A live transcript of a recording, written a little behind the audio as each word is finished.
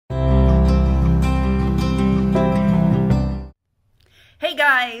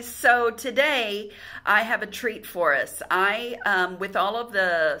Hi, so today I have a treat for us. With all of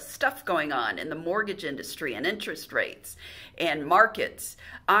the stuff going on in the mortgage industry and interest rates and markets,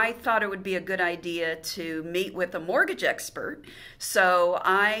 I thought it would be a good idea to meet with a mortgage expert. So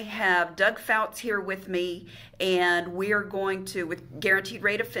I have Doug Fouts here with me, and we're going to, with Guaranteed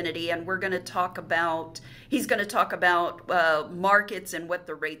Rate Affinity, and he's going to talk about markets and what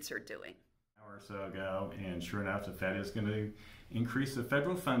the rates are doing. Hour or so ago, and sure enough, the Fed is going to increase the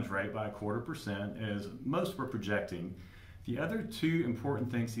federal funds rate by 0.25%, as most were projecting. The other two important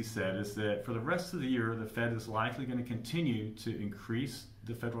things he said is that for the rest of the year, the Fed is likely going to continue to increase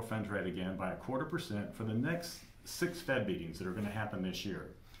the federal funds rate again by 0.25% for the next 6 Fed meetings that are going to happen this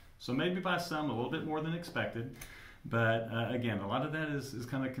year. So maybe by some a little bit more than expected, but again, a lot of that is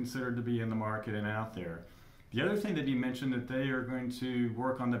kind of considered to be in the market and out there. The other thing that he mentioned, that they are going to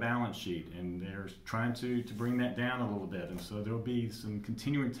work on the balance sheet, and they're trying to bring that down a little bit, and so there will be some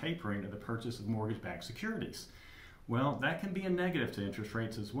continuing tapering of the purchase of mortgage-backed securities. Well, that can be a negative to interest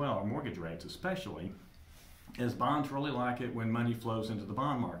rates as well, or mortgage rates especially, as bonds really like it when money flows into the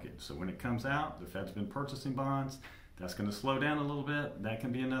bond market. So when it comes out, the Fed's been purchasing bonds, that's going to slow down a little bit. That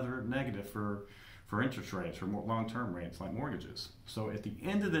can be another negative for interest rates or long-term rates like mortgages. So at the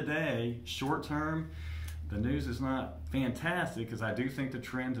end of the day, short-term, the news is not fantastic, because I do think the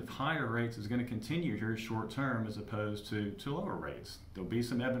trend of higher rates is going to continue here short term as opposed to lower rates. There'll be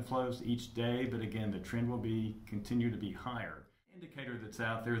some ebb and flows each day, but again, the trend will continue to be higher. Indicator that's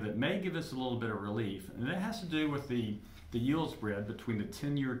out there that may give us a little bit of relief, and that has to do with the yield spread between the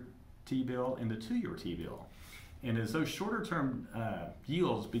 10-year T-bill and the 2-year T-bill. And as those shorter term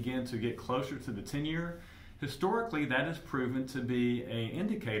yields begin to get closer to the 10-year, historically that is proven to be an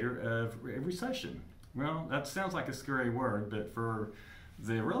indicator of a recession. Well, that sounds like a scary word, but for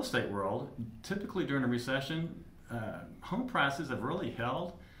the real estate world, typically during a recession, home prices have really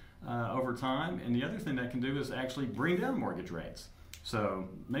held over time, and the other thing that can do is actually bring down mortgage rates. So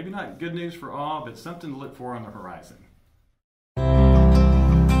maybe not good news for all, but something to look for on the horizon.